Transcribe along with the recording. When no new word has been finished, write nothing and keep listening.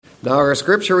Now, our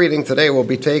scripture reading today will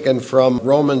be taken from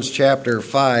Romans chapter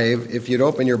 5. If you'd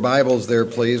open your Bibles there,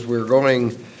 please. We're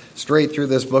going straight through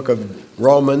this book of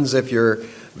Romans. If you're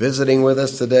visiting with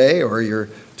us today or you're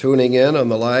tuning in on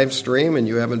the live stream and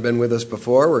you haven't been with us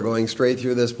before, we're going straight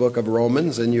through this book of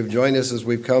Romans, and you've joined us as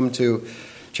we've come to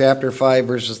chapter 5,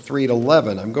 verses 3 to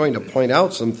 11. I'm going to point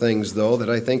out some things, though, that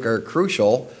I think are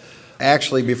crucial,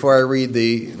 actually, before I read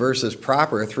the verses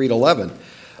proper, 3 to 11.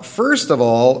 First of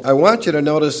all, I want you to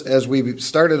notice, as we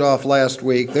started off last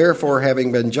week, therefore,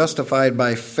 having been justified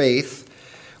by faith,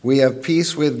 we have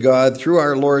peace with God through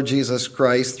our Lord Jesus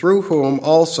Christ, through whom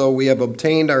also we have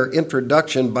obtained our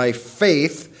introduction by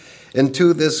faith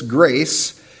into this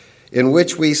grace in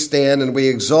which we stand, and we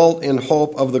exult in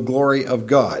hope of the glory of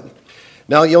God.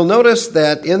 Now, you'll notice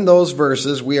that in those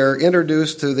verses we are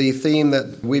introduced to the theme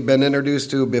that we've been introduced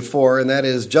to before, and that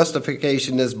is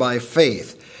justification is by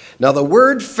faith. Now, the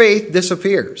word faith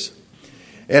disappears,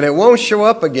 and it won't show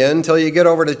up again until you get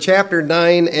over to chapter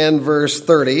 9 and verse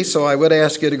 30. So I would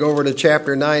ask you to go over to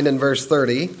chapter 9 and verse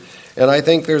 30, and I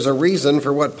think there's a reason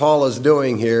for what Paul is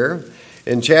doing here.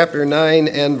 In chapter 9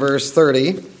 and verse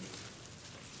 30,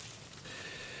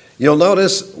 you'll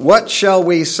notice, "What shall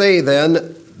we say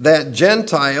then? That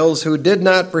Gentiles who did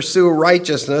not pursue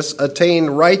righteousness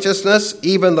attained righteousness,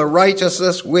 even the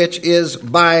righteousness which is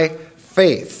by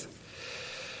faith."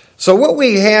 So what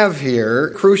we have here,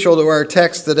 crucial to our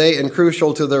text today and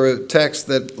crucial to the text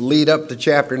that lead up to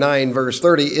chapter 9, verse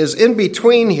 30, is in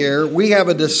between here we have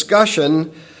a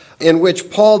discussion in which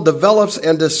Paul develops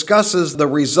and discusses the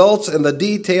results and the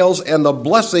details and the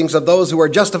blessings of those who are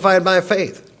justified by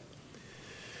faith.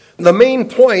 The main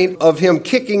point of him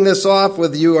kicking this off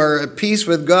with you are at peace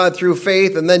with God through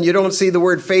faith, and then you don't see the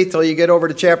word faith till you get over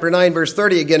to chapter 9, verse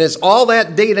 30 again, is all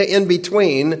that data in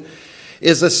between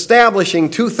is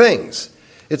establishing two things.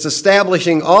 It's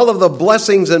establishing all of the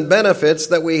blessings and benefits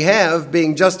that we have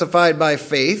being justified by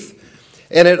faith,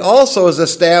 and it also is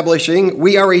establishing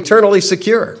we are eternally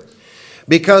secure.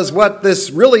 Because what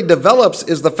this really develops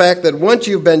is the fact that once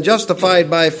you've been justified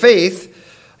by faith,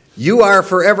 you are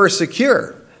forever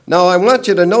secure. Now, I want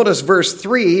you to notice verse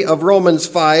 3 of Romans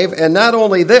 5, and not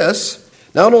only this,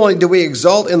 not only do we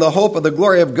exult in the hope of the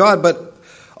glory of God, but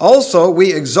also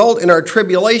we exult in our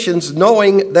tribulations,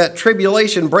 knowing that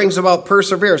tribulation brings about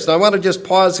perseverance. Now, I want to just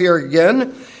pause here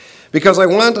again, because I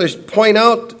want to point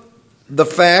out the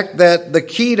fact that the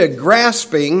key to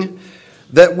grasping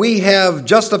that we have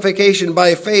justification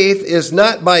by faith is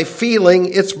not by feeling,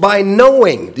 it's by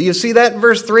knowing. Do you see that in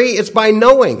verse 3? It's by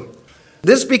knowing.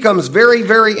 This becomes very,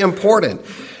 very important.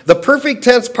 The perfect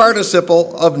tense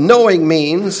participle of knowing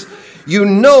means you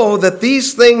know that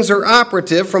these things are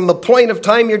operative from the point of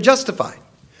time you're justified.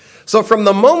 So from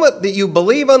the moment that you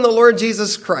believe on the Lord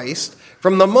Jesus Christ,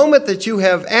 from the moment that you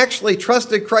have actually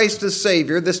trusted Christ as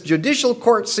Savior, this judicial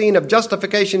court scene of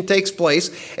justification takes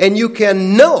place, and you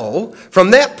can know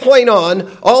from that point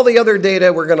on all the other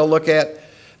data we're going to look at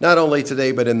not only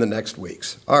today, but in the next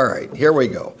weeks. All right, here we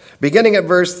go. Beginning at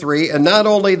verse 3, "And not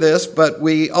only this, but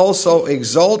we also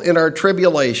exult in our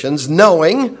tribulations,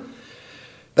 knowing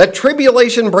that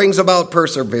tribulation brings about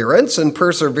perseverance, and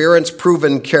perseverance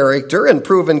proven character, and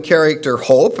proven character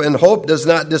hope, and hope does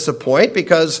not disappoint,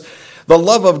 because the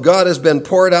love of God has been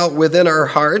poured out within our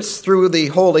hearts through the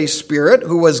Holy Spirit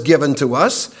who was given to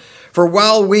us. For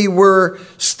while we were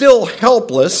still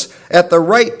helpless, at the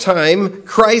right time,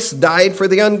 Christ died for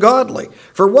the ungodly.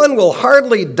 For one will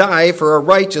hardly die for a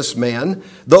righteous man,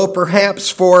 though perhaps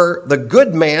for the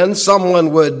good man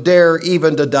someone would dare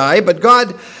even to die. But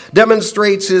God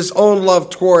demonstrates his own love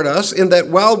toward us in that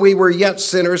while we were yet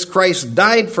sinners, Christ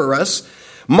died for us.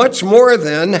 Much more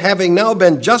then, having now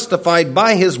been justified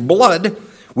by his blood,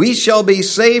 we shall be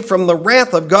saved from the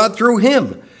wrath of God through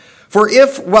him. For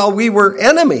if, while we were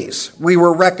enemies, we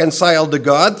were reconciled to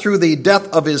God through the death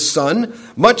of his Son,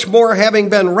 much more having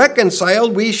been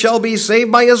reconciled, we shall be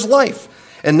saved by his life.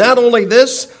 And not only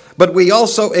this, but we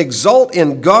also exult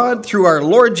in God through our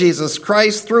Lord Jesus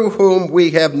Christ, through whom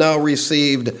we have now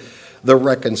received the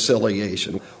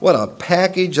reconciliation." What a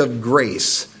package of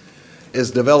grace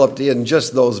is developed in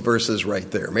just those verses right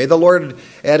there. May the Lord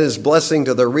add his blessing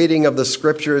to the reading of the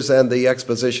scriptures and the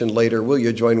exposition later. Will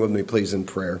you join with me, please, in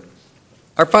prayer?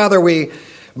 Our Father, we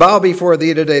bow before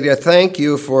thee today to thank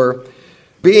you for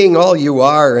being all you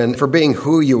are and for being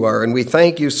who you are. And we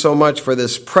thank you so much for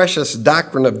this precious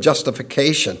doctrine of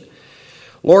justification.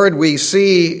 Lord, we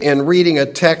see in reading a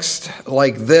text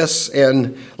like this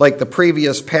and like the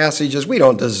previous passages, we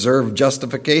don't deserve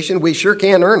justification. We sure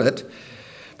can't earn it.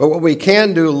 But what we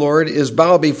can do, Lord, is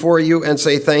bow before you and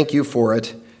say thank you for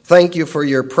it. Thank you for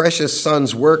your precious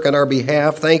Son's work on our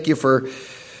behalf. Thank you for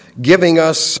giving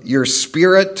us your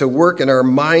Spirit to work in our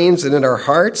minds and in our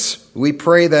hearts. We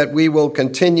pray that we will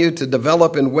continue to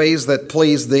develop in ways that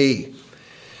please thee.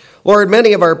 Lord,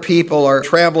 many of our people are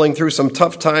traveling through some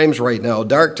tough times right now,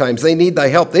 dark times. They need thy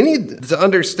help. They need to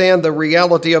understand the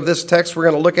reality of this text we're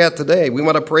going to look at today. We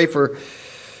want to pray for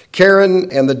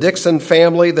Karen and the Dixon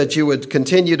family, that you would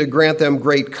continue to grant them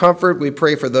great comfort. We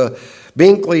pray for the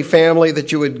Binkley family,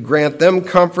 that you would grant them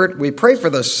comfort. We pray for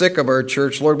the sick of our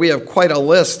church. Lord, we have quite a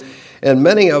list, and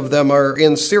many of them are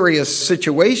in serious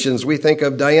situations. We think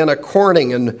of Diana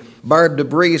Corning and Barb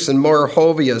DeBreese and Maura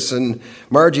Hovius and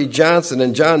Margie Johnson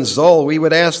and John Zoll. We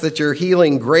would ask that your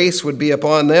healing grace would be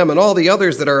upon them and all the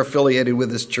others that are affiliated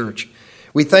with this church.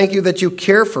 We thank you that you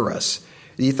care for us.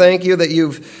 We thank you that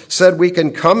you've said we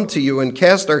can come to you and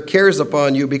cast our cares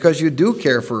upon you because you do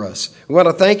care for us. We want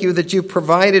to thank you that you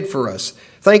provided for us.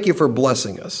 Thank you for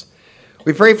blessing us.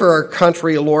 We pray for our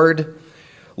country, Lord.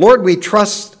 Lord, we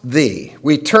trust thee.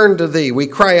 We turn to thee. We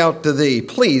cry out to thee.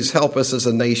 Please help us as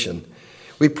a nation.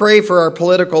 We pray for our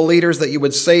political leaders that you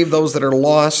would save those that are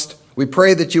lost. We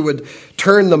pray that you would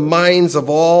turn the minds of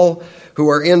all who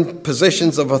are in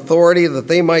positions of authority, that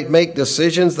they might make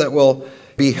decisions that will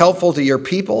be helpful to your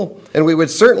people. And we would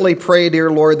certainly pray, dear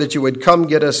Lord, that you would come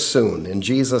get us soon. In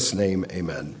Jesus' name,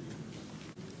 amen.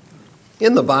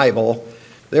 In the Bible,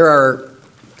 there are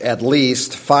at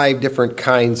least 5 different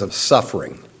kinds of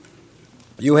suffering.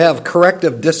 You have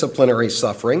corrective disciplinary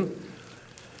suffering,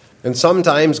 and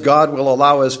sometimes God will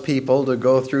allow his people to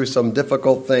go through some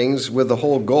difficult things with the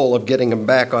whole goal of getting them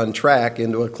back on track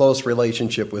into a close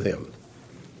relationship with him.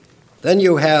 Then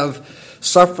you have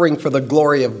suffering for the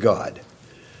glory of God.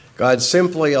 God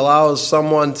simply allows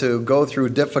someone to go through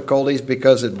difficulties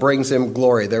because it brings him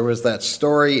glory. There was that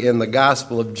story in the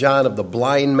Gospel of John of the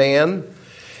blind man,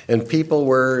 and people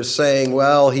were saying,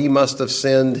 well, he must have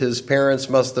sinned, his parents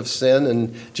must have sinned,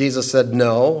 and Jesus said,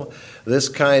 no, this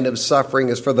kind of suffering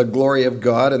is for the glory of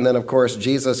God. And then, of course,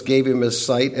 Jesus gave him his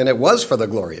sight, and it was for the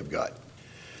glory of God.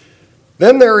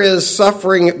 Then there is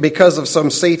suffering because of some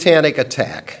satanic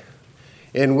attack,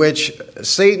 in which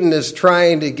Satan is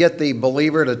trying to get the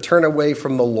believer to turn away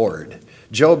from the Lord.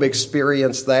 Job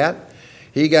experienced that.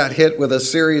 He got hit with a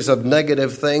series of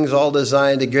negative things, all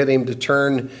designed to get him to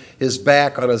turn his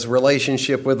back on his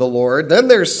relationship with the Lord. Then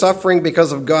there's suffering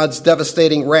because of God's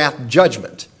devastating wrath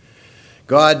judgment.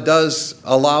 God does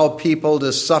allow people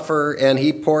to suffer, and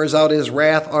he pours out his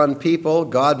wrath on people,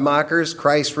 God mockers,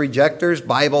 Christ rejectors,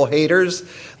 Bible haters.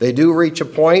 They do reach a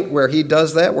point where he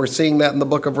does that. We're seeing that in the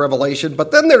book of Revelation.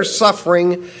 But then there's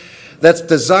suffering that's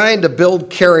designed to build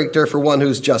character for one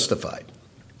who's justified.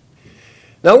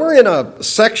 Now, we're in a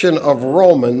section of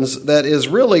Romans that is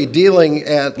really dealing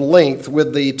at length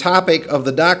with the topic of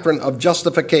the doctrine of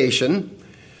justification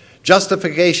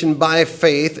by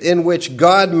faith, in which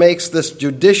God makes this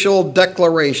judicial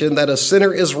declaration that a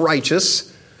sinner is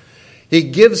righteous. He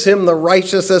gives him the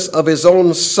righteousness of his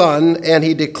own Son, and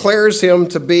he declares him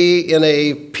to be in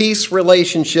a peace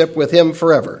relationship with him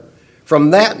forever.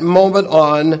 From that moment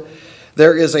on,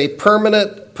 there is a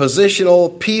permanent,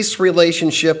 positional peace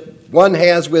relationship one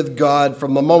has with God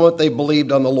from the moment they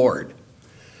believed on the Lord.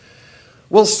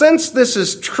 Well, since this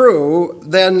is true,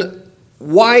 then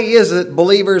why is it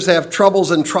believers have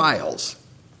troubles and trials?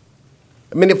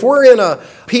 I mean, if we're in a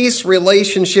peace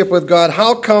relationship with God,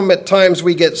 how come at times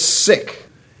we get sick?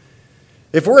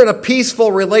 If we're in a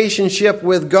peaceful relationship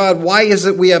with God, why is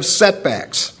it we have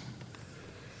setbacks?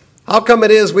 How come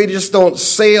it is we just don't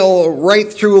sail right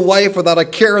through life without a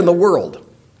care in the world?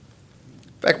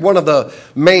 In fact, one of the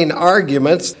main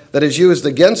arguments that is used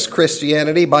against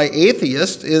Christianity by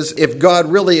atheists is, if God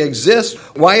really exists,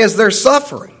 why is there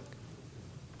suffering?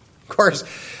 Of course,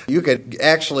 you could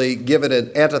actually give it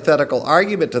an antithetical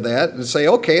argument to that and say,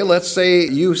 okay, let's say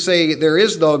you say there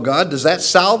is no God. Does that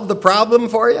solve the problem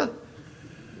for you?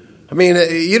 I mean,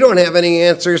 you don't have any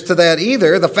answers to that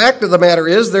either. The fact of the matter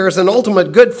is there is an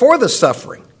ultimate good for the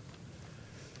suffering.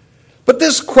 But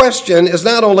this question is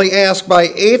not only asked by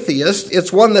atheists,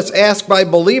 it's one that's asked by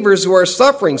believers who are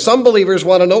suffering. Some believers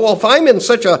want to know, well, if I'm in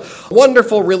such a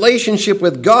wonderful relationship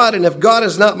with God, and if God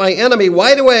is not my enemy,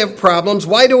 why do I have problems?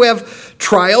 Why do I have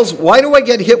trials? Why do I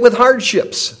get hit with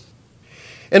hardships?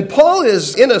 And Paul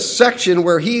is in a section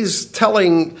where he's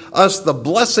telling us the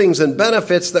blessings and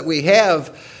benefits that we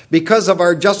have because of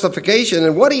our justification.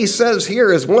 And what he says here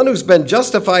is, one who's been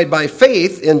justified by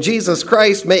faith in Jesus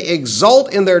Christ may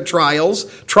exult in their trials,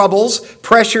 troubles,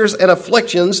 pressures, and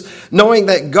afflictions, knowing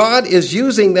that God is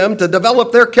using them to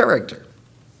develop their character.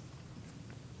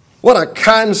 What a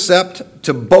concept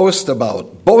to boast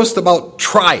about. Boast about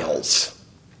trials.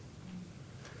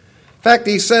 In fact,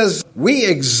 he says, we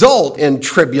exult in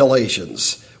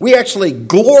tribulations. We actually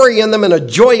glory in them in a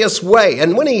joyous way.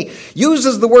 And when he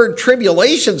uses the word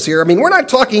tribulations here, we're not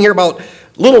talking here about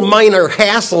little minor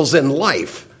hassles in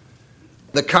life.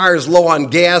 The car's low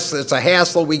on gas, it's a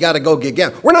hassle, we got to go get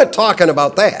gas. We're not talking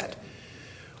about that.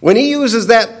 When he uses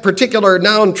that particular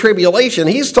noun tribulation,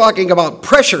 he's talking about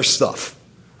pressure stuff.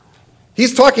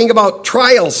 He's talking about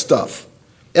trial stuff.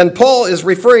 And Paul is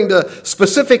referring to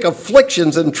specific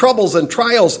afflictions and troubles and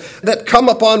trials that come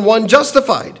upon one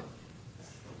justified.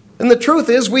 And the truth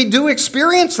is, we do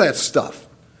experience that stuff.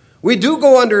 We do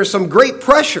go under some great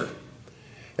pressure.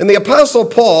 And the Apostle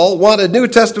Paul wanted New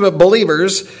Testament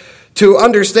believers to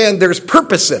understand there's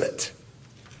purpose in it.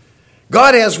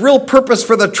 God has real purpose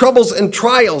for the troubles and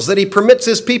trials that he permits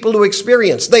his people to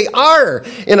experience. They are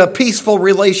in a peaceful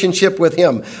relationship with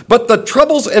him. But the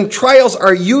troubles and trials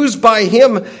are used by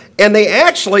him, and they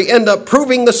actually end up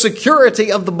proving the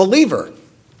security of the believer.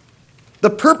 The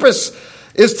purpose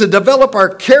is to develop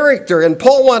our character, and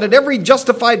Paul wanted every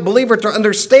justified believer to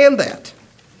understand that.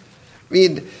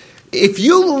 If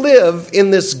you live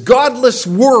in this godless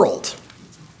world,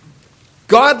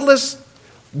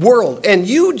 and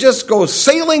you just go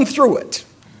sailing through it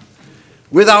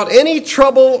without any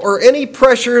trouble or any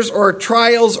pressures or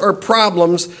trials or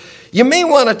problems, you may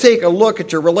want to take a look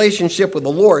at your relationship with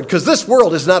the Lord, because this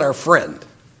world is not our friend.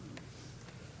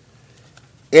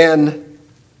 And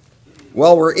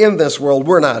while we're in this world,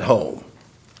 we're not home.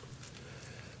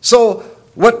 So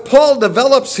what Paul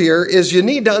develops here is you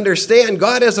need to understand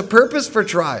God has a purpose for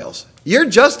trials. You're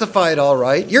justified, all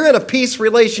right. You're in a peace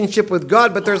relationship with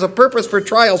God, but there's a purpose for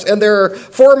trials. And there are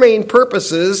four main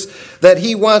purposes that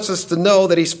he wants us to know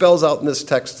that he spells out in this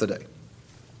text today.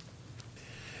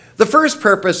 The first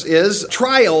purpose is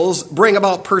trials bring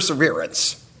about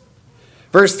perseverance.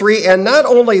 Verse 3, and not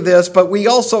only this, but we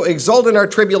also exult in our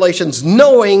tribulations,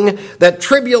 knowing that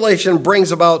tribulation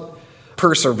brings about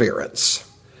perseverance.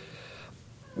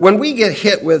 When we get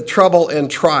hit with trouble and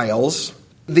trials,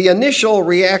 the initial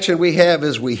reaction we have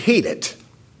is we hate it.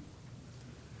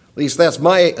 At least that's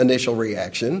my initial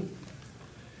reaction.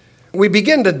 We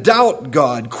begin to doubt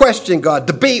God, question God,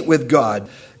 debate with God,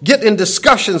 get in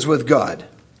discussions with God.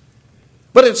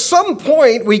 But at some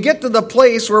point, we get to the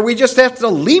place where we just have to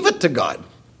leave it to God.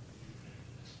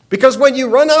 Because when you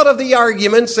run out of the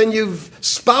arguments and you've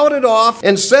spouted off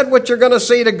and said what you're going to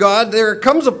say to God, there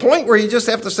comes a point where you just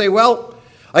have to say, well,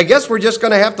 I guess we're just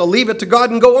going to have to leave it to God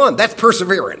and go on. That's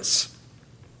perseverance.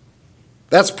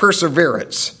 That's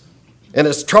perseverance. And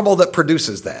it's trouble that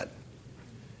produces that.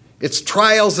 It's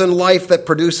trials in life that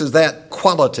produces that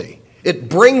quality. It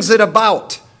brings it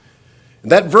about.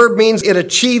 That verb means it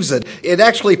achieves it. It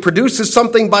actually produces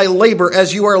something by labor.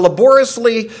 As you are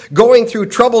laboriously going through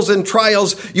troubles and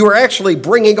trials, you are actually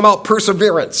bringing about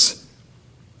perseverance.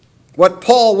 What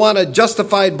Paul wanted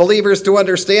justified believers to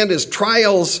understand is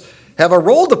trials have a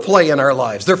role to play in our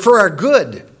lives. They're for our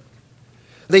good.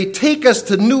 They take us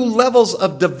to new levels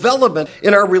of development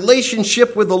in our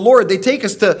relationship with the Lord. They take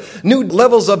us to new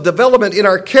levels of development in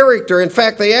our character. In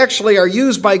fact, they actually are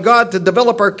used by God to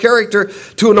develop our character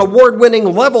to an award-winning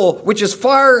level, which is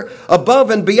far above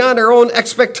and beyond our own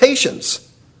expectations.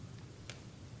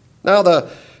 Now, the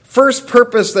first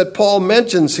purpose that Paul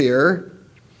mentions here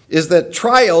is that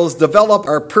trials develop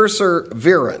our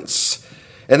perseverance.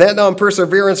 And that noun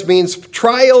perseverance means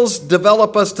trials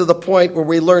develop us to the point where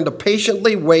we learn to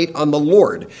patiently wait on the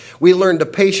Lord. We learn to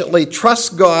patiently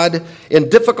trust God in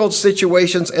difficult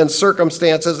situations and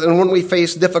circumstances and when we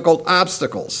face difficult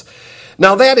obstacles.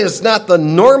 Now, that is not the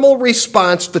normal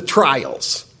response to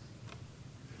trials.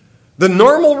 The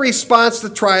normal response to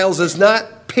trials is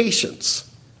not patience.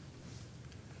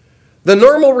 The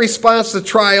normal response to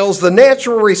trials, the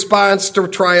natural response to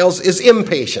trials is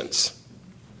impatience.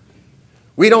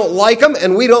 We don't like them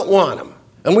and we don't want them.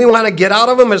 And we want to get out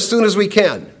of them as soon as we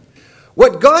can.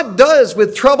 What God does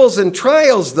with troubles and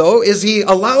trials, though, is he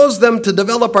allows them to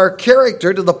develop our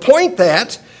character to the point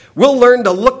that we'll learn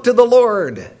to look to the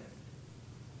Lord.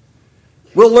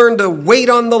 We'll learn to wait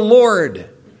on the Lord.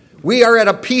 We are at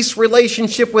a peace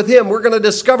relationship with him. We're going to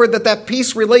discover that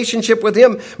peace relationship with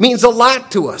him means a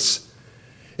lot to us.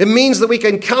 It means that we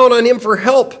can count on him for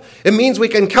help. It means we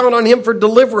can count on him for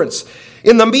deliverance.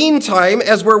 In the meantime,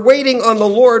 as we're waiting on the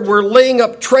Lord, we're laying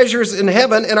up treasures in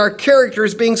heaven and our character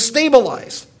is being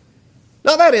stabilized.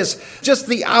 Now that is just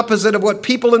the opposite of what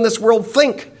people in this world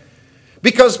think.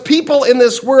 Because people in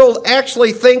this world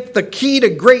actually think the key to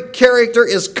great character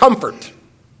is comfort.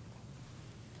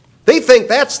 They think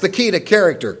that's the key to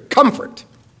character, comfort.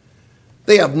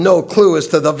 They have no clue as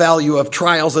to the value of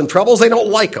trials and troubles. They don't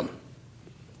like them.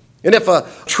 And if a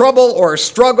trouble or a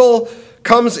struggle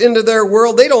comes into their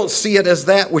world, they don't see it as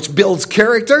that which builds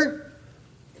character.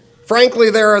 Frankly,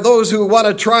 there are those who want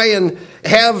to try and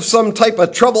have some type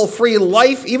of trouble-free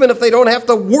life, even if they don't have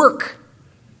to work.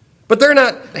 But they're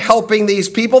not helping these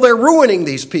people, they're ruining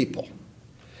these people.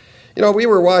 You know, we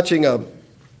were watching a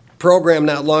program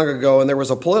not long ago, and there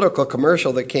was a political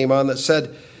commercial that came on that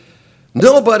said,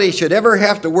 nobody should ever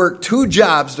have to work 2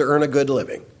 jobs to earn a good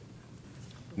living.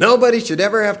 Nobody should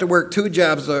ever have to work 2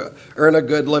 jobs to earn a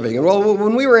good living. And well,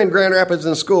 when we were in Grand Rapids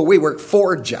in school, we worked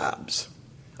 4 jobs.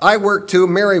 I worked 2,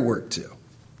 Mary worked 2.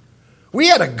 We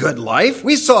had a good life.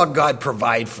 We saw God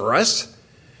provide for us.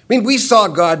 I mean, we saw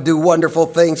God do wonderful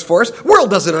things for us. The world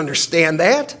doesn't understand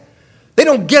that. They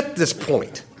don't get this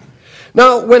point.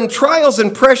 Now, when trials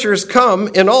and pressures come,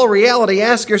 in all reality,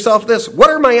 ask yourself this: what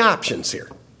are my options here?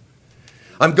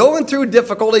 I'm going through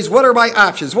difficulties. What are my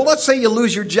options? Well, let's say you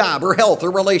lose your job or health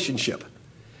or relationship.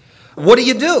 What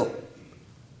do?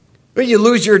 Well, you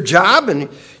lose your job and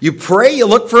you pray, you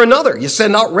look for another. You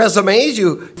send out resumes,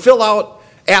 you fill out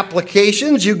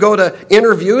applications, you go to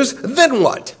interviews. Then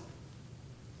what?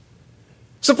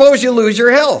 Suppose you lose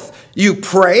your health. You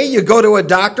pray, you go to a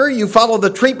doctor, you follow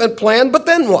the treatment plan, but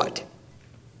then what?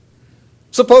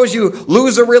 Suppose you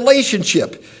lose a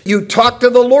relationship. You talk to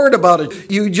the Lord about it.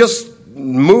 You just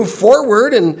move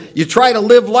forward and you try to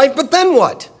live life, but then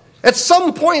what? At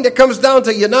some point it comes down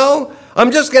to,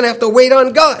 I'm just going to have to wait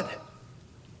on God.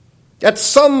 At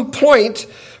some point,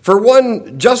 for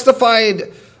one justified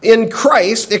in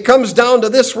Christ, it comes down to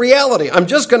this reality: I'm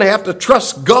just going to have to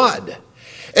trust God.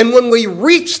 And when we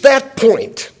reach that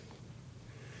point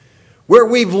where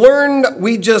we've learned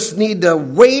we just need to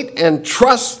wait and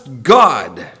trust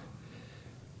God,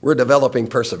 we're developing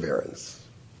perseverance.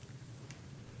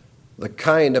 The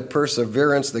kind of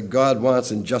perseverance that God wants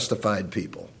in justified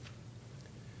people.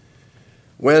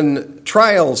 When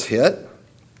trials hit,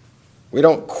 we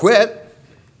don't quit.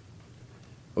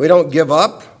 We don't give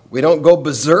up. We don't go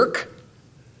berserk.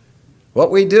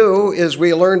 What we do is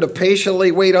we learn to patiently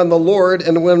wait on the Lord,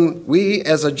 and when we,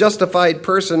 as a justified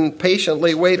person,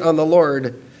 patiently wait on the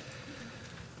Lord,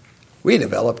 we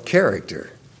develop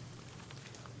character.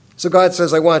 So God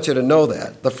says, I want you to know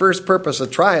that. The first purpose of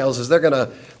trials is they're going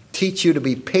to teach you to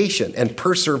be patient and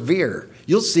persevere.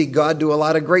 You'll see God do a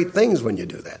lot of great things when you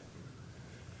do that.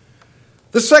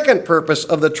 The second purpose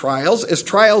of the trials is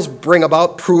trials bring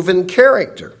about proven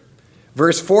character.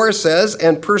 Verse 4 says,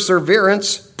 and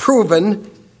perseverance,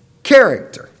 proven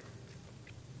character.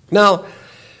 Now,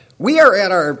 we are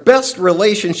at our best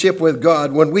relationship with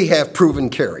God when we have proven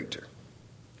character.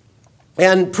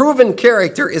 And proven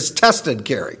character is tested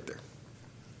character.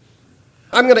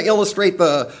 I'm going to illustrate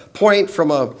the point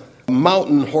from a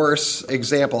mountain horse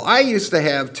example. I used to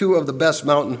have 2 of the best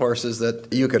mountain horses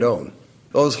that you could own.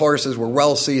 Those horses were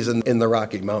well seasoned in the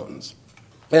Rocky Mountains.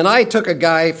 And I took a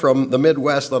guy from the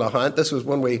Midwest on a hunt. This was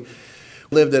when we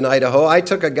lived in Idaho. I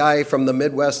took a guy from the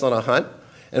Midwest on a hunt,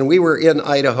 and we were in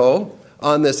Idaho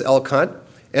on this elk hunt,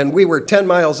 and we were 10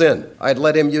 miles in. I'd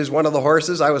let him use one of the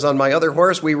horses. I was on my other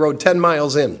horse. We rode 10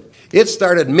 miles in. It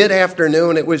started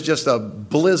mid-afternoon. It was just a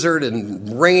blizzard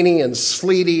and rainy and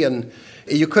sleety, and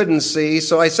you couldn't see.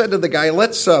 So I said to the guy,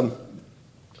 let's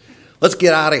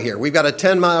get out of here. We've got a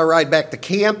 10-mile ride back to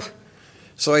camp.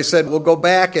 So I said, we'll go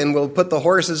back and we'll put the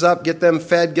horses up, get them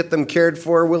fed, get them cared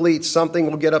for. We'll eat something.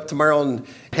 We'll get up tomorrow and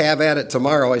have at it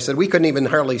tomorrow. I said, we couldn't even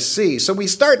hardly see. So we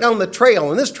start down the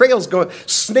trail, and this trail's going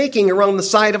snaking around the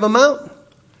side of a mountain.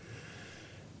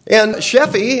 And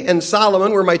Sheffy and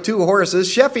Solomon were my 2 horses.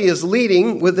 Sheffy is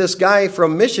leading with this guy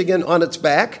from Michigan on its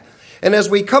back. And as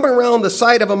we come around the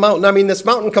side of a mountain, this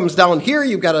mountain comes down here.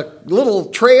 You've got a little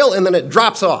trail, and then it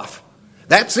drops off.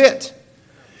 That's it.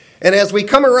 And as we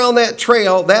come around that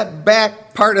trail, that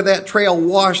back part of that trail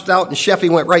washed out, and Sheffy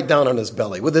went right down on his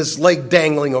belly with his leg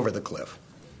dangling over the cliff.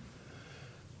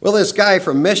 Well, this guy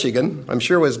from Michigan, I'm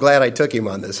sure was glad I took him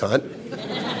on this hunt.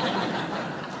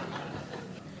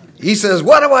 He says,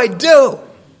 what do I do?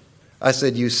 I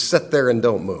said, you sit there and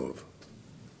don't move.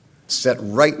 Sit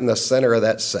right in the center of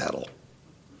that saddle.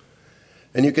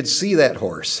 And you could see that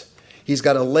horse. He's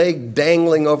got a leg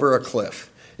dangling over a cliff.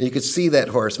 And you could see that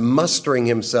horse mustering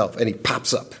himself, and he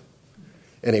pops up,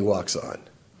 and he walks on.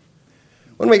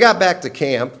 When we got back to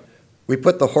camp, we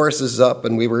put the horses up,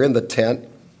 and we were in the tent.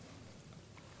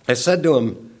 I said to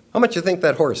him, how much do you think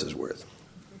that horse is worth?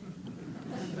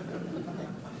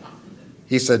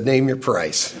 He said, name your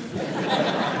price.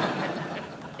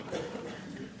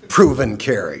 Proven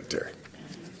character.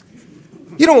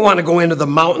 You don't want to go into the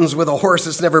mountains with a horse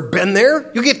that's never been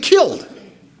there. You get killed.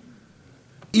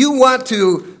 You want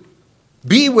to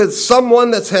Be with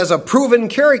someone that has a proven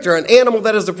character, an animal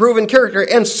that has a proven character.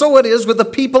 And so it is with the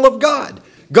people of God.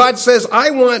 God says,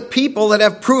 I want people that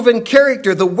have proven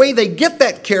character. The way they get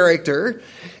that character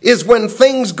is when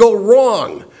things go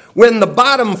wrong, when the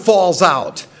bottom falls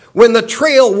out, when the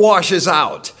trail washes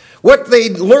out. What they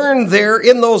learn there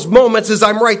in those moments is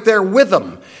I'm right there with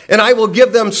them. And I will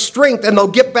give them strength, and they'll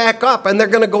get back up, and they're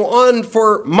going to go on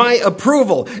for my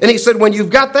approval. And he said, when you've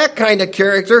got that kind of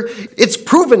character, it's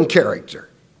proven character.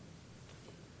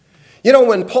 You know,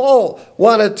 when Paul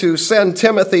wanted to send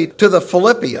Timothy to the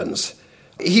Philippians,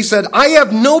 he said, I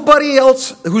have nobody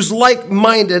else who's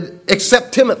like-minded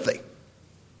except Timothy.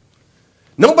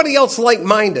 Nobody else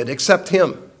like-minded except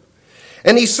him.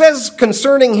 And he says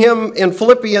concerning him in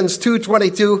Philippians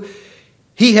 2:22,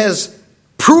 he has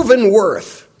proven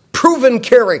worth, proven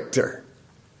character.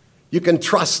 You can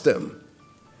trust him.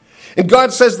 And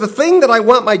God says, the thing that I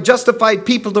want my justified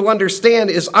people to understand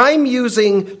is I'm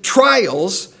using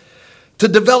trials to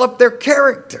develop their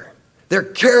character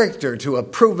to a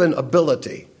proven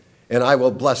ability, and I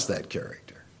will bless that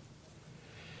character.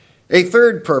 A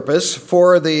third purpose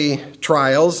for the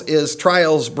trials is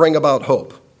trials bring about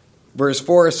hope. Verse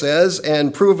 4 says,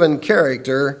 and proven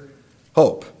character,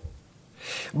 hope.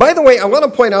 By the way, I want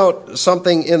to point out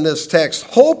something in this text.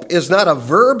 Hope is not a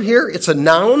verb here, it's a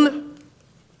noun,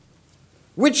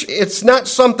 which it's not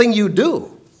something you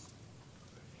do.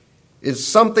 It's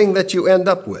something that you end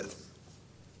up with.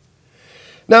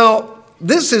 Now,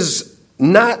 this is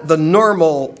not the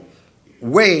normal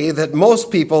way that most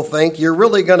people think you're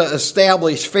really going to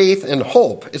establish faith and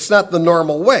hope. It's not the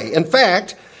normal way. In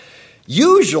fact,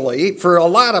 usually, for a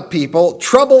lot of people,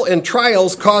 trouble and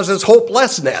trials causes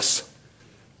hopelessness.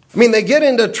 I mean, they get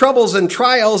into troubles and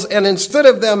trials, and instead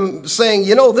of them saying,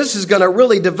 you know, this is going to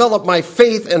really develop my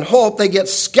faith and hope, they get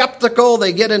skeptical,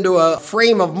 they get into a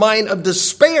frame of mind of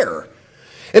despair.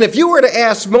 And if you were to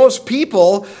ask most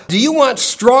people, do you want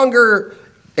stronger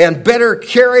and better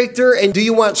character, and do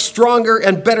you want stronger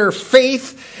and better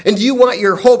faith, and do you want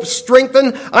your hope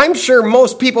strengthened? I'm sure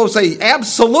most people say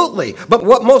absolutely, but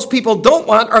what most people don't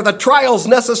want are the trials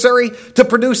necessary to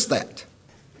produce that.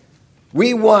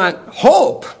 We want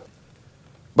hope,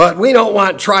 but we don't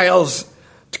want trials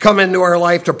to come into our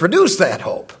life to produce that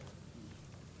hope.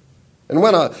 And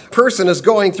when a person is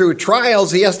going through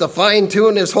trials, he has to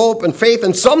fine-tune his hope and faith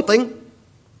in something.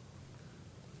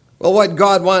 Well, what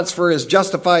God wants for his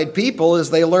justified people is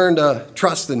they learn to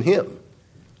trust in him.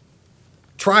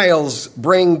 Trials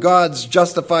bring God's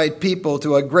justified people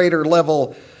to a greater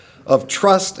level of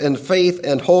trust and faith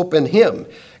and hope in him.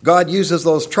 God uses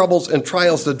those troubles and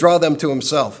trials to draw them to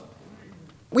himself.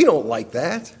 We don't like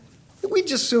that. We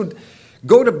just soon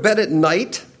go to bed at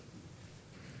night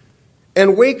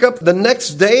and wake up the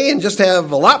next day and just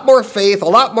have a lot more faith, a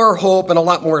lot more hope, and a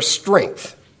lot more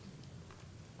strength.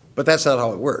 But that's not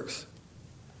how it works.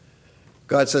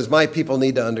 God says, my people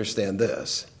need to understand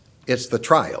this. It's the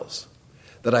trials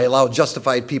that I allow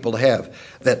justified people to have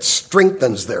that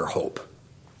strengthens their hope.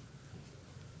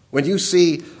 When you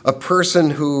see a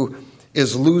person who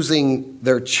is losing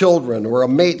their children, or a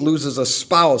mate loses a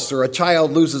spouse, or a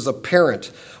child loses a parent,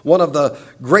 one of the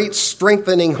great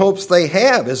strengthening hopes they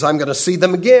have is, I'm going to see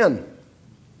them again.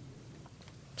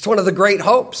 It's one of the great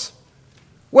hopes.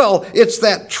 Well, it's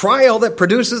that trial that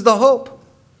produces the hope.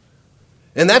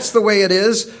 And that's the way it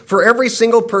is for every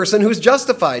single person who's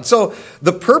justified. So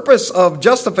the purpose of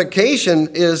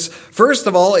justification is, first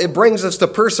of all, it brings us to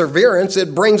perseverance.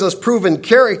 It brings us proven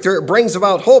character. It brings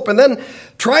about hope. And then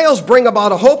trials bring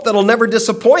about a hope that'll never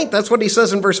disappoint. That's what he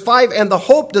says in verse 5. And the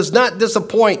hope does not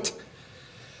disappoint.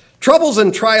 Troubles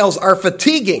and trials are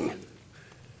fatiguing.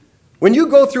 When you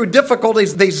go through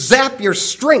difficulties, they zap your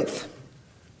strength.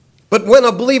 But when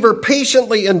a believer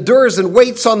patiently endures and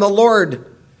waits on the Lord,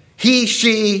 he,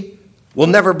 she will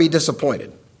never be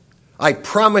disappointed. I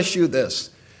promise you this.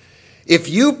 If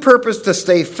you purpose to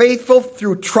stay faithful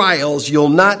through trials, you'll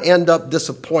not end up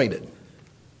disappointed.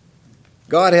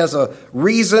 God has a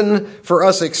reason for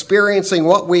us experiencing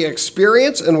what we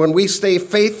experience, and when we stay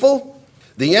faithful,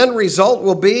 the end result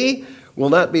will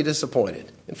not be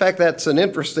disappointed. In fact, that's an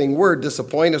interesting word,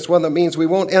 disappoint. It's one that means we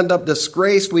won't end up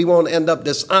disgraced, we won't end up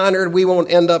dishonored, we won't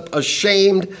end up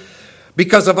ashamed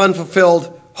because of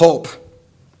unfulfilled hope.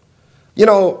 You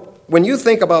know, when you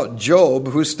think about Job,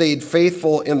 who stayed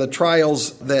faithful in the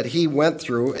trials that he went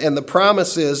through, and the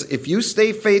promise is, if you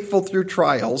stay faithful through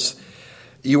trials,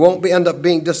 you won't end up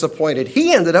being disappointed.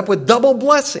 He ended up with double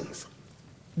blessings.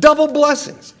 Double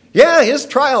blessings. Yeah, his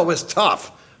trial was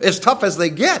tough. As tough as they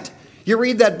get. You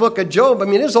read that book of Job, I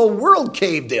mean, his whole world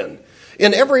caved in.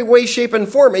 in every way, shape, and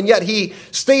form. And yet he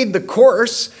stayed the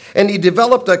course, and he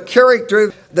developed a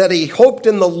character that he hoped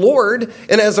in the Lord.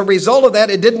 And as a result of that,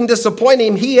 it didn't disappoint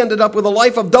him. He ended up with a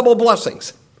life of double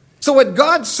blessings. So what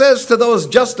God says to those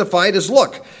justified is,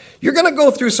 look, you're going to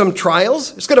go through some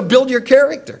trials. It's going to build your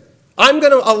character. I'm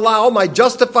going to allow my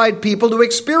justified people to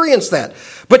experience that.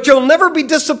 But you'll never be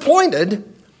disappointed.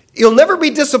 You'll never be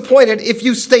disappointed if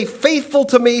you stay faithful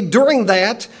to me during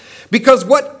that, because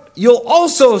what you'll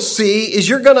also see is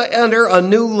you're going to enter a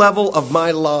new level of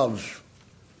my love.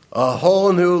 A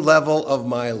whole new level of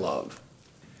my love.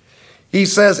 He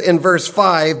says in verse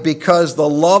 5, because the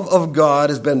love of God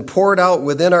has been poured out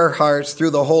within our hearts through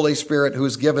the Holy Spirit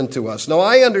who's given to us. Now,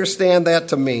 I understand that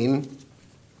to mean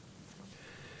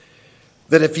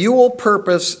that if you will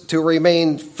purpose to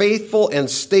remain faithful and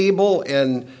stable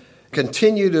and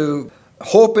continue to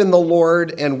hope in the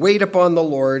Lord and wait upon the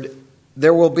Lord,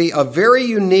 there will be a very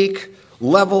unique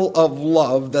level of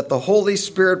love that the Holy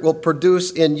Spirit will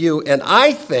produce in you. And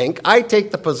I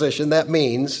take the position that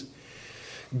means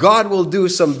God will do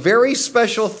some very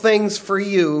special things for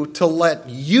you to let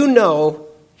you know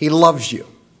he loves you.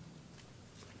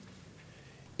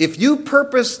 If you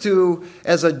purpose to,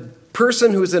 as a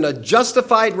person who's in a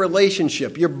justified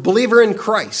relationship, you're a believer in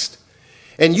Christ,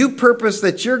 and you purpose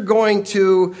that you're going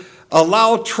to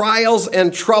allow trials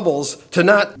and troubles to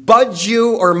not budge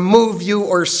you or move you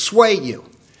or sway you.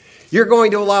 You're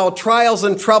going to allow trials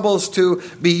and troubles to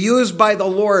be used by the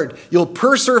Lord. You'll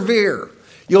persevere.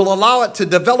 You'll allow it to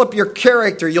develop your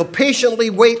character. You'll patiently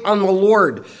wait on the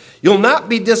Lord. You'll not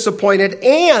be disappointed.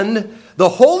 And the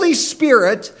Holy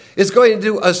Spirit is going to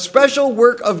do a special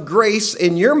work of grace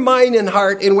in your mind and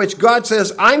heart in which God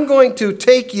says, I'm going to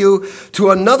take you to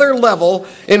another level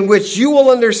in which you will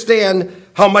understand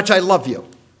how much I love you.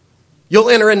 You'll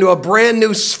enter into a brand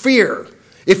new sphere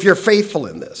if you're faithful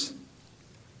in this.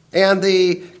 And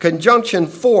the conjunction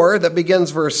for that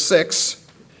begins verse 6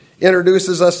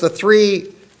 introduces us to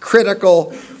three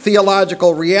critical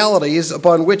theological realities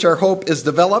upon which our hope is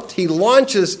developed. He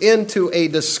launches into a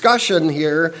discussion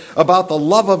here about the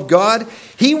love of God.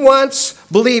 He wants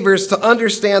believers to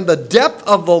understand the depth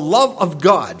of the love of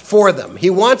God for them. He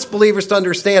wants believers to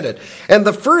understand it. And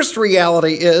the first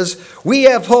reality is we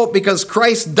have hope because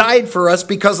Christ died for us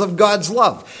because of God's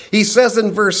love. He says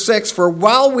in verse 6, for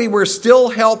while we were still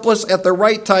helpless at the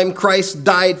right time, Christ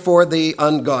died for the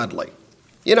ungodly.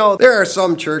 You know, there are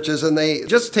some churches and they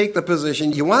just take the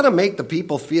position, you want to make the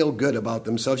people feel good about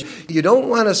themselves. You don't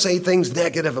want to say things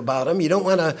negative about them. You don't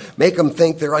want to make them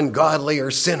think they're ungodly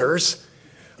or sinners.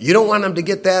 You don't want them to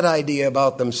get that idea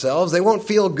about themselves. They won't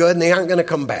feel good and they aren't going to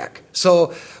come back.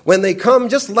 So when they come,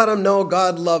 just let them know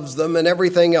God loves them and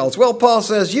everything else. Well, Paul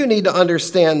says you need to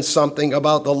understand something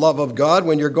about the love of God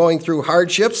when you're going through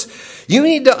hardships. You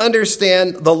need to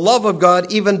understand the love of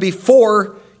God even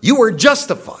before you were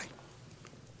justified.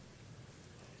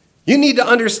 You need to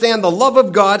understand the love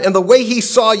of God and the way he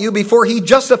saw you before he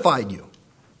justified you.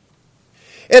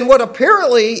 And what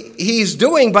apparently he's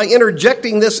doing by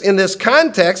interjecting this in this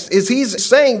context is he's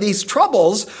saying these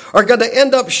troubles are going to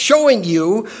end up showing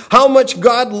you how much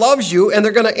God loves you, and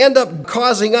they're going to end up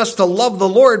causing us to love the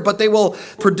Lord, but they will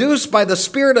produce by the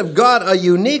Spirit of God a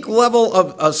unique level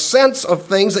of a sense of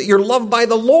things that you're loved by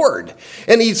the Lord.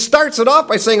 And he starts it off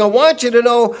by saying, I want you to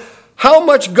know how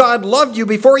much God loved you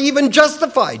before he even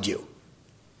justified you.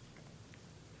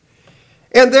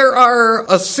 And there are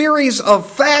a series of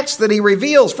facts that he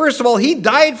reveals. First of all, he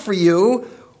died for you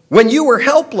when you were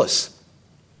helpless.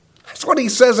 That's what he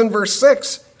says in verse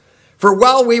 6. For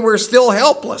while we were still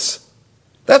helpless.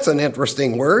 That's an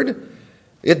interesting word.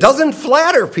 It doesn't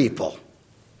flatter people.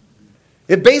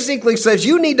 It basically says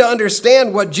you need to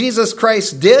understand what Jesus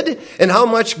Christ did and how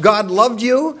much God loved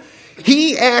you.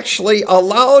 He actually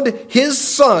allowed his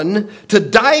son to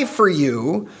die for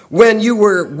you when you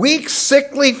were weak,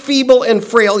 sickly, feeble, and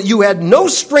frail. You had no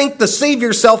strength to save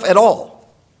yourself at all.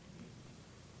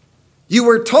 You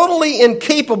were totally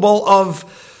incapable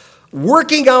of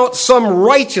working out some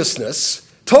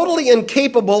righteousness, totally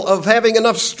incapable of having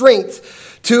enough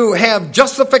strength to have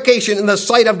justification in the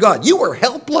sight of God. You were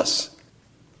helpless.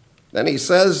 Then he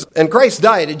says, and Christ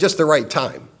died at just the right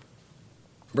time.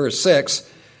 Verse 6,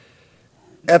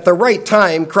 at the right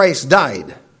time, Christ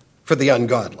died for the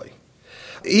ungodly.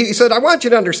 He said, I want you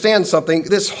to understand something.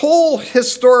 This whole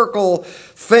historical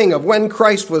thing of when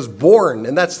Christ was born,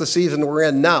 and that's the season we're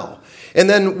in now, and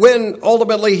then when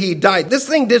ultimately he died, this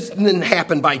thing didn't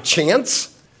happen by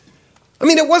chance. I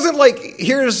mean, it wasn't like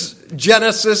here's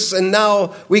Genesis and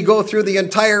now we go through the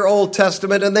entire Old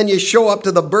Testament and then you show up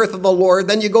to the birth of the Lord,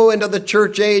 then you go into the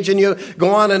church age and you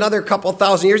go on another couple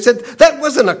thousand years. That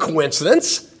wasn't a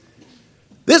coincidence.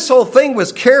 This whole thing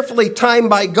was carefully timed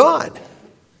by God.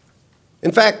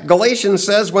 In fact, Galatians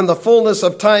says, when the fullness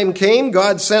of time came,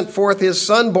 God sent forth his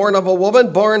Son, born of a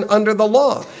woman, born under the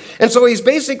law. And so he's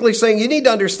basically saying, you need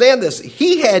to understand this.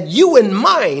 He had you in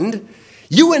mind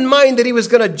that he was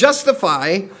going to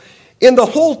justify in the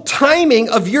whole timing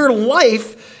of your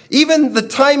life, even the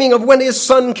timing of when his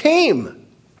Son came.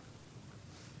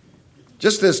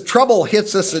 Just as trouble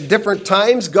hits us at different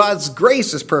times, God's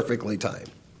grace is perfectly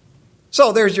timed.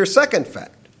 So there's your second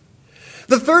fact.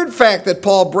 The third fact that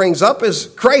Paul brings up is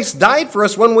Christ died for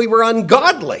us when we were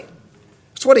ungodly.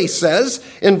 That's what he says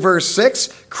in verse 6.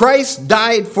 Christ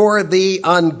died for the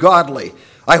ungodly.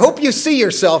 I hope you see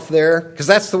yourself there, because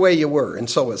that's the way you were, and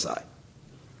so was I.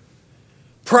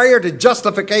 Prior to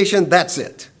justification, that's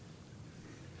it.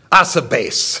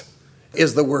 Asabes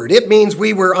is the word. It means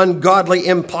we were ungodly,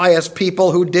 impious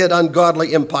people who did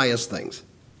ungodly, impious things.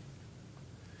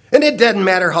 And it didn't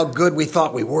matter how good we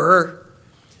thought we were.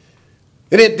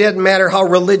 And it didn't matter how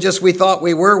religious we thought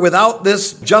we were. Without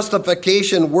this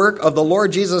justification work of the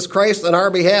Lord Jesus Christ on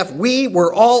our behalf, we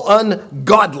were all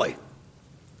ungodly.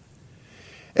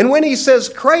 And when he says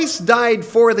Christ died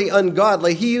for the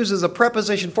ungodly, he uses a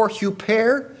preposition for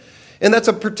huper, and that's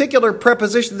a particular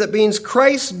preposition that means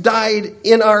Christ died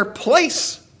in our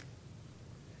place.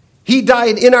 He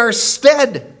died in our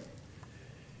stead.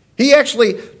 He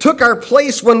actually took our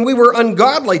place when we were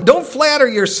ungodly. Don't flatter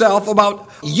yourself about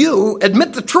you.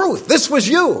 Admit the truth. This was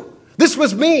you. This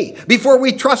was me before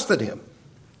we trusted him.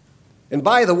 And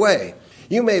by the way,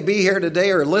 you may be here today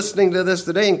or listening to this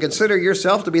today and consider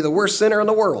yourself to be the worst sinner in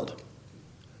the world.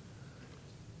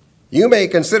 You may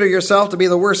consider yourself to be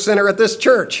the worst sinner at this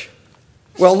church.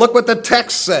 Well, look what the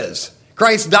text says.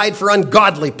 Christ died for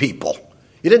ungodly people.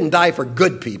 He didn't die for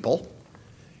good people.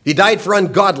 He died for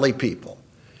ungodly people.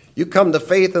 You come to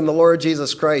faith in the Lord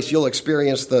Jesus Christ, you'll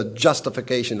experience the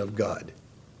justification of God.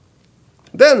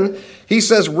 Then he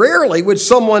says, rarely would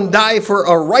someone die for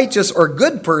a righteous or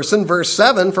good person. Verse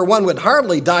 7, for one would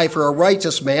hardly die for a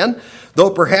righteous man, though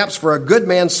perhaps for a good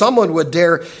man someone would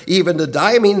dare even to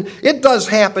die. I mean, it does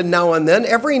happen now and then.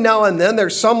 Every now and then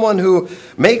there's someone who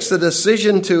makes the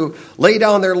decision to lay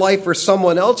down their life for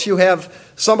someone else. You have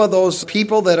some of those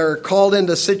people that are called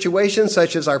into situations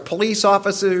such as our police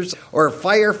officers or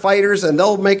firefighters, and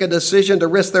they'll make a decision to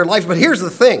risk their life. But here's the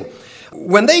thing.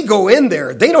 When they go in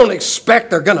there, they don't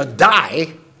expect they're going to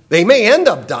die. They may end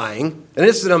up dying, and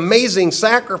it's an amazing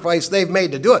sacrifice they've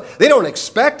made to do it. They don't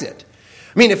expect it.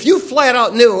 I mean, if you flat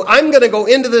out knew, I'm going to go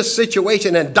into this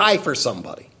situation and die for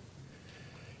somebody,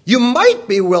 you might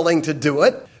be willing to do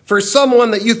it for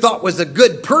someone that you thought was a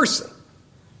good person.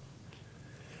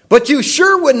 But you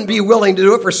sure wouldn't be willing to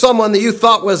do it for someone that you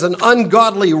thought was an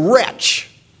ungodly wretch.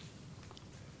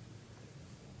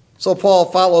 So Paul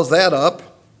follows that up.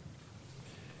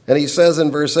 And he says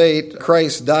in verse 8,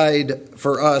 Christ died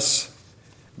for us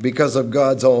because of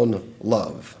God's own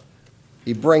love.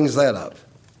 He brings that up.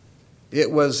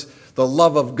 It was the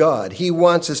love of God. He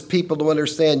wants his people to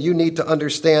understand. You need to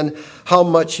understand how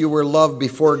much you were loved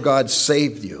before God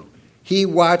saved you. He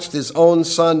watched his own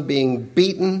son being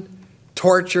beaten,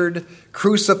 tortured,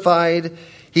 crucified.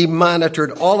 He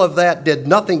monitored all of that, did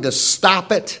nothing to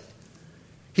stop it.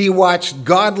 He watched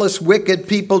godless, wicked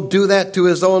people do that to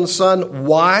his own son.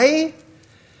 Why?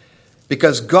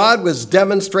 Because God was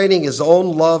demonstrating his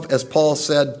own love, as Paul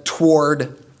said,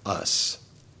 toward us.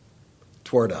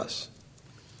 Toward us.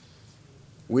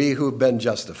 We who've been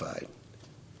justified.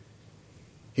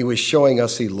 He was showing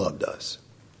us he loved us.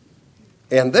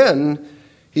 And then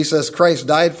he says Christ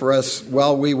died for us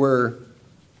while we were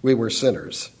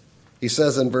sinners. He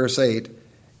says in verse 8,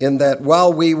 in that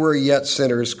while we were yet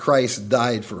sinners, Christ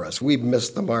died for us. We've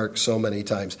missed the mark so many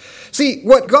times. See,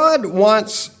 what God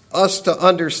wants us to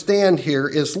understand here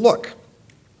is, look,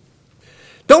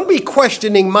 don't be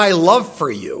questioning my love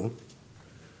for you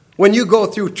when you go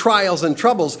through trials and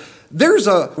troubles. There's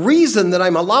a reason that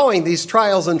I'm allowing these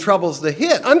trials and troubles to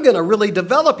hit. I'm going to really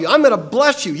develop you. I'm going to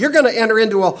bless you. You're going to enter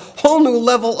into a whole new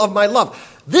level of my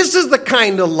love. This is the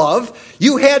kind of love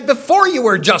you had before you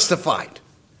were justified.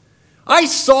 I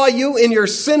saw you in your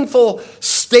sinful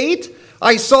state.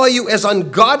 I saw you as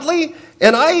ungodly,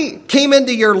 and I came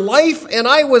into your life, and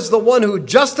I was the one who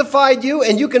justified you,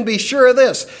 and you can be sure of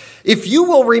this. If you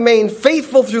will remain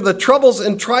faithful through the troubles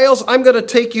and trials, I'm going to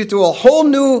take you to a whole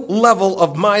new level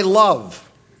of my love.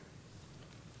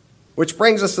 Which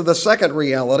brings us to the second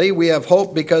reality. We have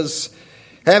hope because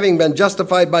having been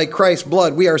justified by Christ's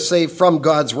blood, we are saved from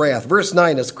God's wrath. Verse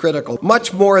 9 is critical.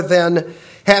 Much more than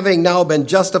having now been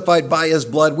justified by his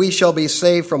blood, we shall be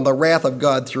saved from the wrath of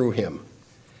God through him.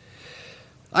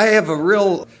 I have a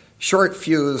real short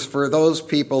fuse for those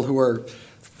people who are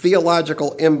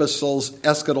theological imbeciles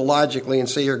eschatologically and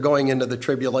say you're going into the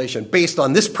tribulation based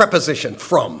on this preposition,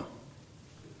 from.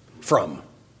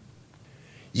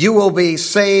 You will be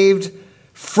saved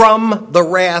from the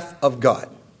wrath of God.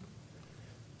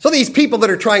 So these people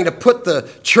that are trying to put the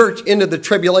church into the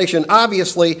tribulation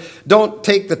obviously don't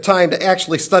take the time to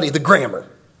actually study the grammar.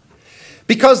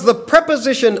 Because the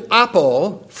preposition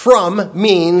apo, from,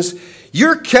 means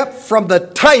you're kept from the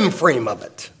time frame of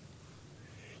it.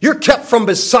 You're kept from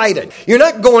beside it. You're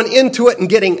not going into it and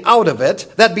getting out of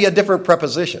it. That'd be a different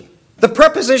preposition. The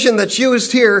preposition that's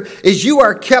used here is you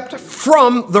are kept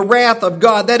from the wrath of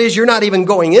God. That is, you're not even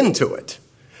going into it.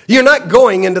 You're not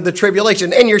going into the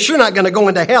tribulation, and you're sure not going to go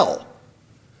into hell.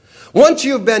 Once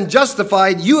you've been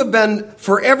justified, you have been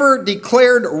forever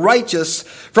declared righteous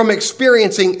from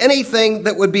experiencing anything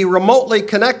that would be remotely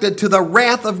connected to the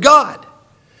wrath of God.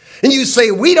 And you say,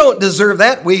 we don't deserve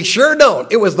that. We sure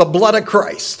don't. It was the blood of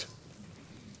Christ.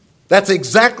 That's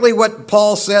exactly what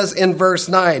Paul says in verse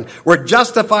 9. We're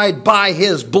justified by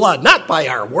his blood, not by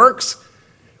our works.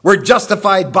 We're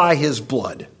justified by his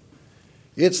blood.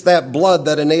 It's that blood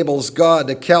that enables God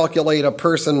to calculate a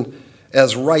person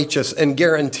as righteous and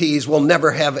guarantees we'll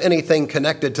never have anything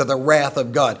connected to the wrath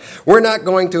of God. We're not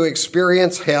going to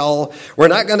experience hell. We're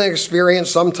not going to experience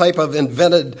some type of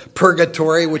invented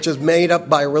purgatory, which is made up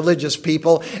by religious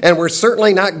people. And we're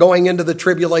certainly not going into the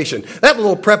tribulation. That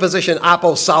little preposition,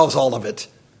 apo, solves all of it.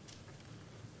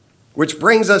 Which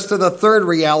brings us to the third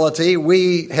reality.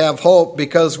 We have hope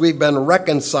because we've been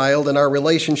reconciled in our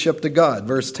relationship to God.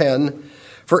 Verse 10,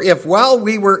 for if while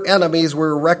we were enemies, we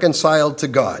were reconciled to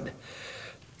God.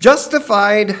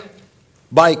 Justified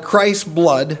by Christ's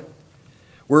blood,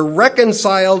 we're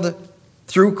reconciled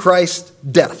through Christ's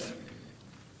death.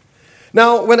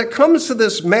 Now, when it comes to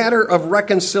this matter of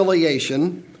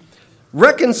reconciliation,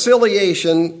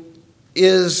 reconciliation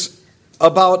is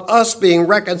about us being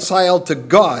reconciled to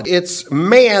God. It's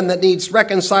man that needs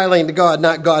reconciling to God,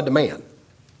 not God to man.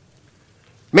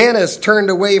 Man has turned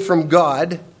away from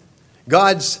God.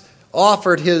 God's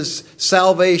offered his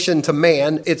salvation to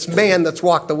man. It's man that's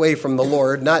walked away from the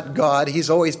Lord, not God. He's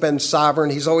always been sovereign.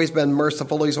 He's always been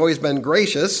merciful. He's always been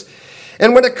gracious.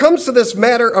 And when it comes to this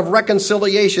matter of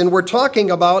reconciliation, we're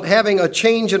talking about having a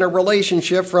change in a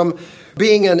relationship from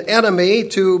being an enemy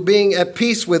to being at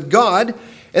peace with God.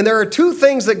 And there are two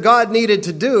things that God needed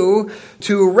to do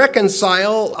to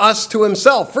reconcile us to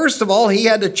himself. First of all, he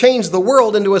had to change the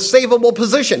world into a savable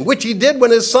position, which he did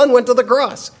when his son went to the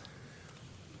cross.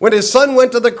 When his son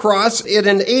went to the cross, it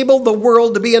enabled the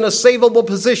world to be in a savable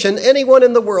position. Anyone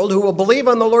in the world who will believe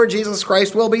on the Lord Jesus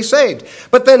Christ will be saved.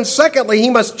 But then secondly,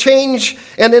 he must change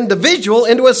an individual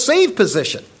into a saved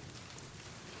position.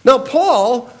 Now,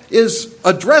 Paul is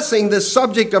addressing this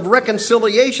subject of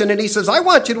reconciliation, and he says, I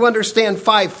want you to understand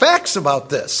 5 facts about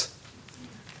this.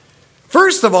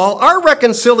 First of all, our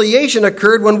reconciliation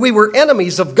occurred when we were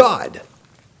enemies of God.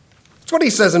 That's what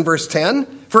he says in verse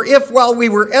 10. For if while we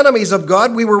were enemies of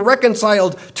God, we were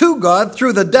reconciled to God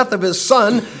through the death of his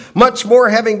son, much more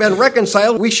having been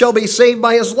reconciled, we shall be saved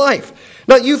by his life.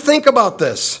 Now you think about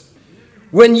this.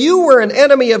 When you were an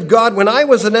enemy of God, when I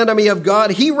was an enemy of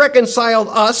God, he reconciled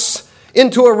us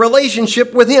into a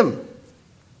relationship with him.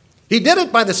 He did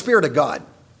it by the Spirit of God.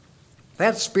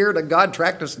 That Spirit of God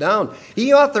tracked us down.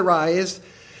 He authorized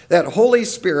that Holy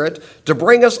Spirit to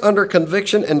bring us under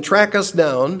conviction and track us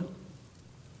down.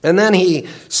 And then he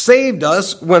saved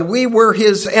us when we were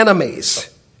his enemies.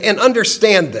 And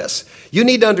understand this. You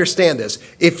need to understand this.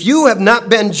 If you have not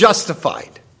been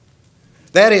justified,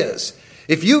 that is,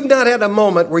 if you've not had a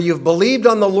moment where you've believed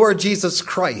on the Lord Jesus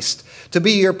Christ to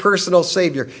be your personal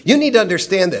Savior, you need to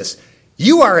understand this.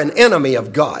 You are an enemy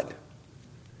of God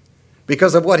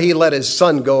because of what he let his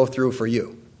son go through for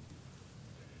you.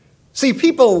 See,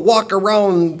 people walk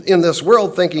around in this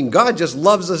world thinking God just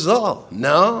loves us all.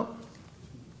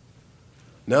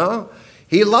 No,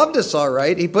 he loved us all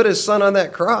right. He put his son on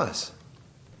that cross.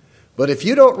 But if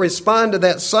you don't respond to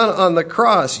that son on the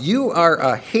cross, you are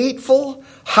a hateful,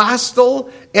 hostile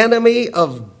enemy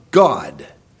of God.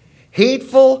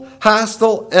 Hateful,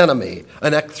 hostile enemy,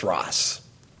 an ekthros.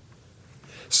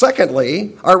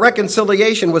 Secondly, our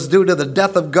reconciliation was due to the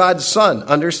death of God's son.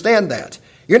 Understand that.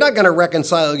 You're not going to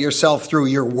reconcile yourself through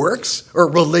your works or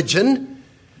religion,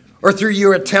 or through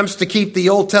your attempts to keep the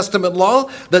Old Testament law.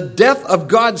 The death of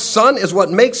God's Son is what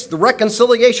makes the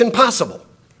reconciliation possible.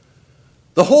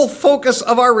 The whole focus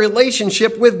of our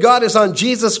relationship with God is on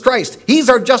Jesus Christ. He's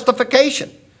our justification.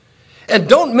 And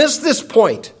don't miss this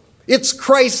point. It's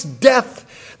Christ's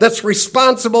death that's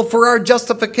responsible for our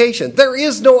justification. There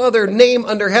is no other name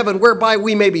under heaven whereby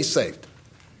we may be saved.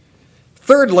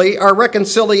 Thirdly, our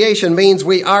reconciliation means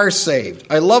we are saved.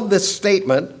 I love this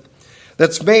statement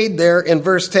that's made there in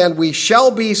verse 10. We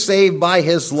shall be saved by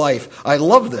his life. I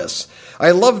love this.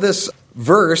 I love this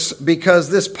verse because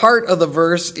this part of the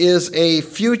verse is a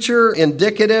future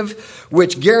indicative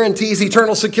which guarantees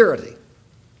eternal security.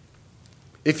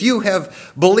 If you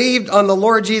have believed on the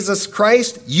Lord Jesus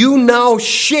Christ, you now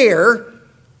share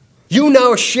in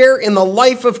the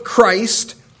life of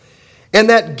Christ, and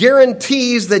that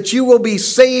guarantees that you will be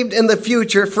saved in the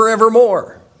future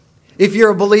forevermore. If you're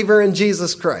a believer in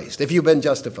Jesus Christ, if you've been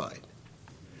justified.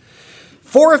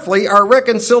 Fourthly, our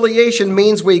reconciliation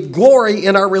means we glory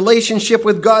in our relationship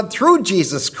with God through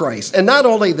Jesus Christ. And not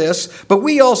only this, but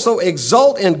we also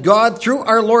exult in God through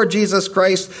our Lord Jesus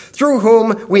Christ, through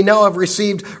whom we now have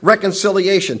received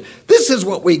reconciliation. This is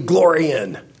what we glory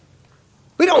in.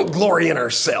 We don't glory in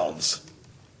ourselves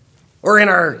or in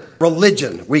our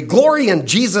religion. We glory in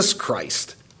Jesus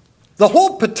Christ. The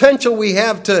whole potential we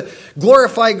have to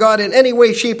glorify God in any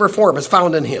way, shape, or form is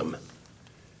found in him.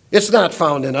 It's not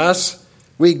found in us.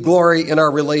 We glory in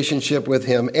our relationship with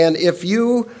him. And if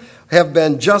you have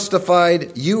been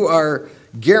justified, you are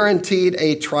guaranteed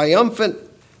a triumphant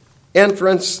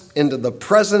entrance into the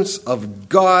presence of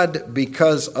God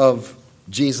because of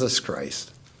Jesus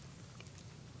Christ.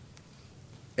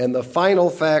 And the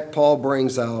final fact Paul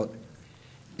brings out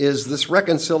is this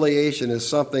reconciliation is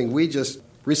something we just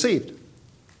received.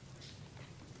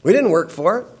 We didn't work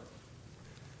for it.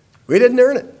 We didn't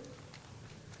earn it.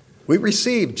 We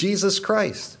received Jesus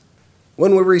Christ.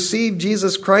 When we received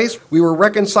Jesus Christ, we were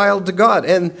reconciled to God.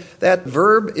 And that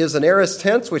verb is an aorist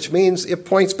tense, which means it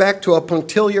points back to a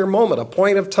punctiliar moment, a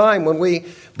point of time when we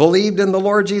believed in the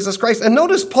Lord Jesus Christ. And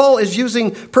notice Paul is using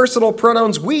personal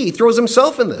pronouns we. He throws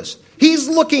himself in this. He's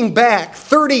looking back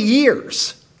 30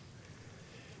 years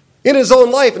in his own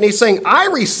life, and he's saying, I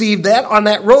received that on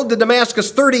that road to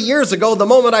Damascus 30 years ago, the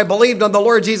moment I believed on the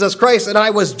Lord Jesus Christ, and I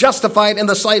was justified in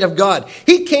the sight of God.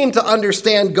 He came to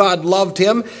understand God loved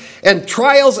him, and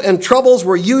trials and troubles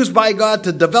were used by God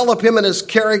to develop him and his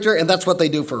character, and that's what they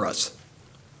do for us.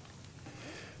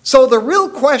 So the real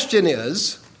question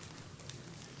is,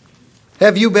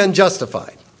 have you been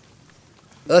justified?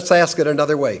 Let's ask it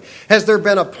another way. Has there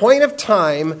been a point of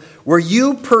time where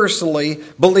you personally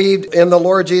believed in the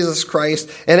Lord Jesus Christ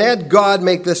and had God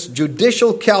make this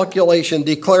judicial calculation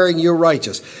declaring you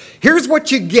righteous? Here's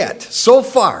what you get so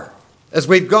far as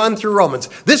we've gone through Romans.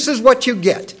 This is what you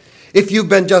get if you've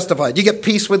been justified. You get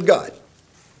peace with God.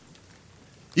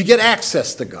 You get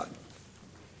access to God.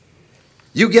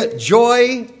 You get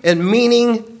joy and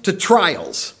meaning to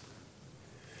trials.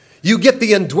 You get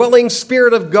the indwelling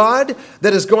Spirit of God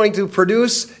that is going to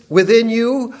produce within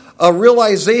you a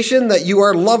realization that you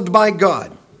are loved by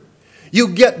God. You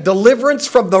get deliverance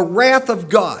from the wrath of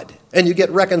God, and you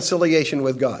get reconciliation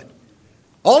with God.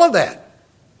 All of that,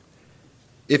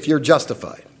 if you're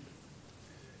justified.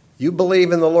 You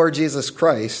believe in the Lord Jesus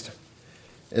Christ,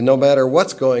 and no matter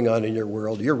what's going on in your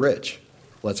world, you're rich.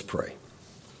 Let's pray.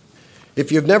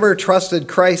 If you've never trusted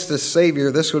Christ as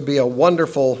Savior, this would be a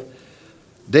wonderful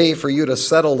day for you to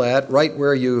settle that right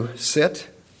where you sit.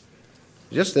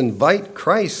 Just invite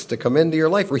Christ to come into your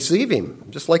life. Receive him.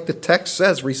 Just like the text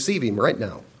says, receive him right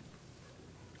now.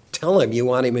 Tell him you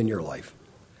want him in your life.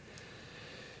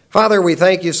 Father, we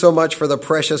thank you so much for the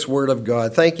precious word of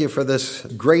God. Thank you for this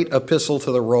great epistle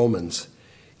to the Romans.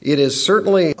 It is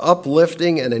certainly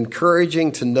uplifting and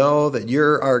encouraging to know that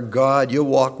you're our God. You'll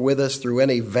walk with us through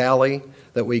any valley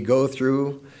that we go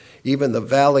through, even the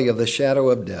valley of the shadow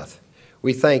of death.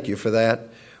 We thank you for that.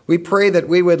 We pray that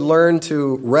we would learn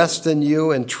to rest in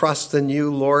you and trust in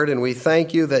you, Lord, and we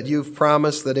thank you that you've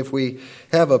promised that if we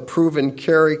have a proven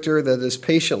character that is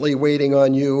patiently waiting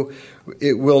on you,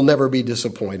 it will never be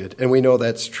disappointed, and we know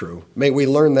that's true. May we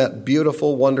learn that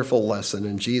beautiful, wonderful lesson.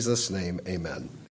 In Jesus' name, amen.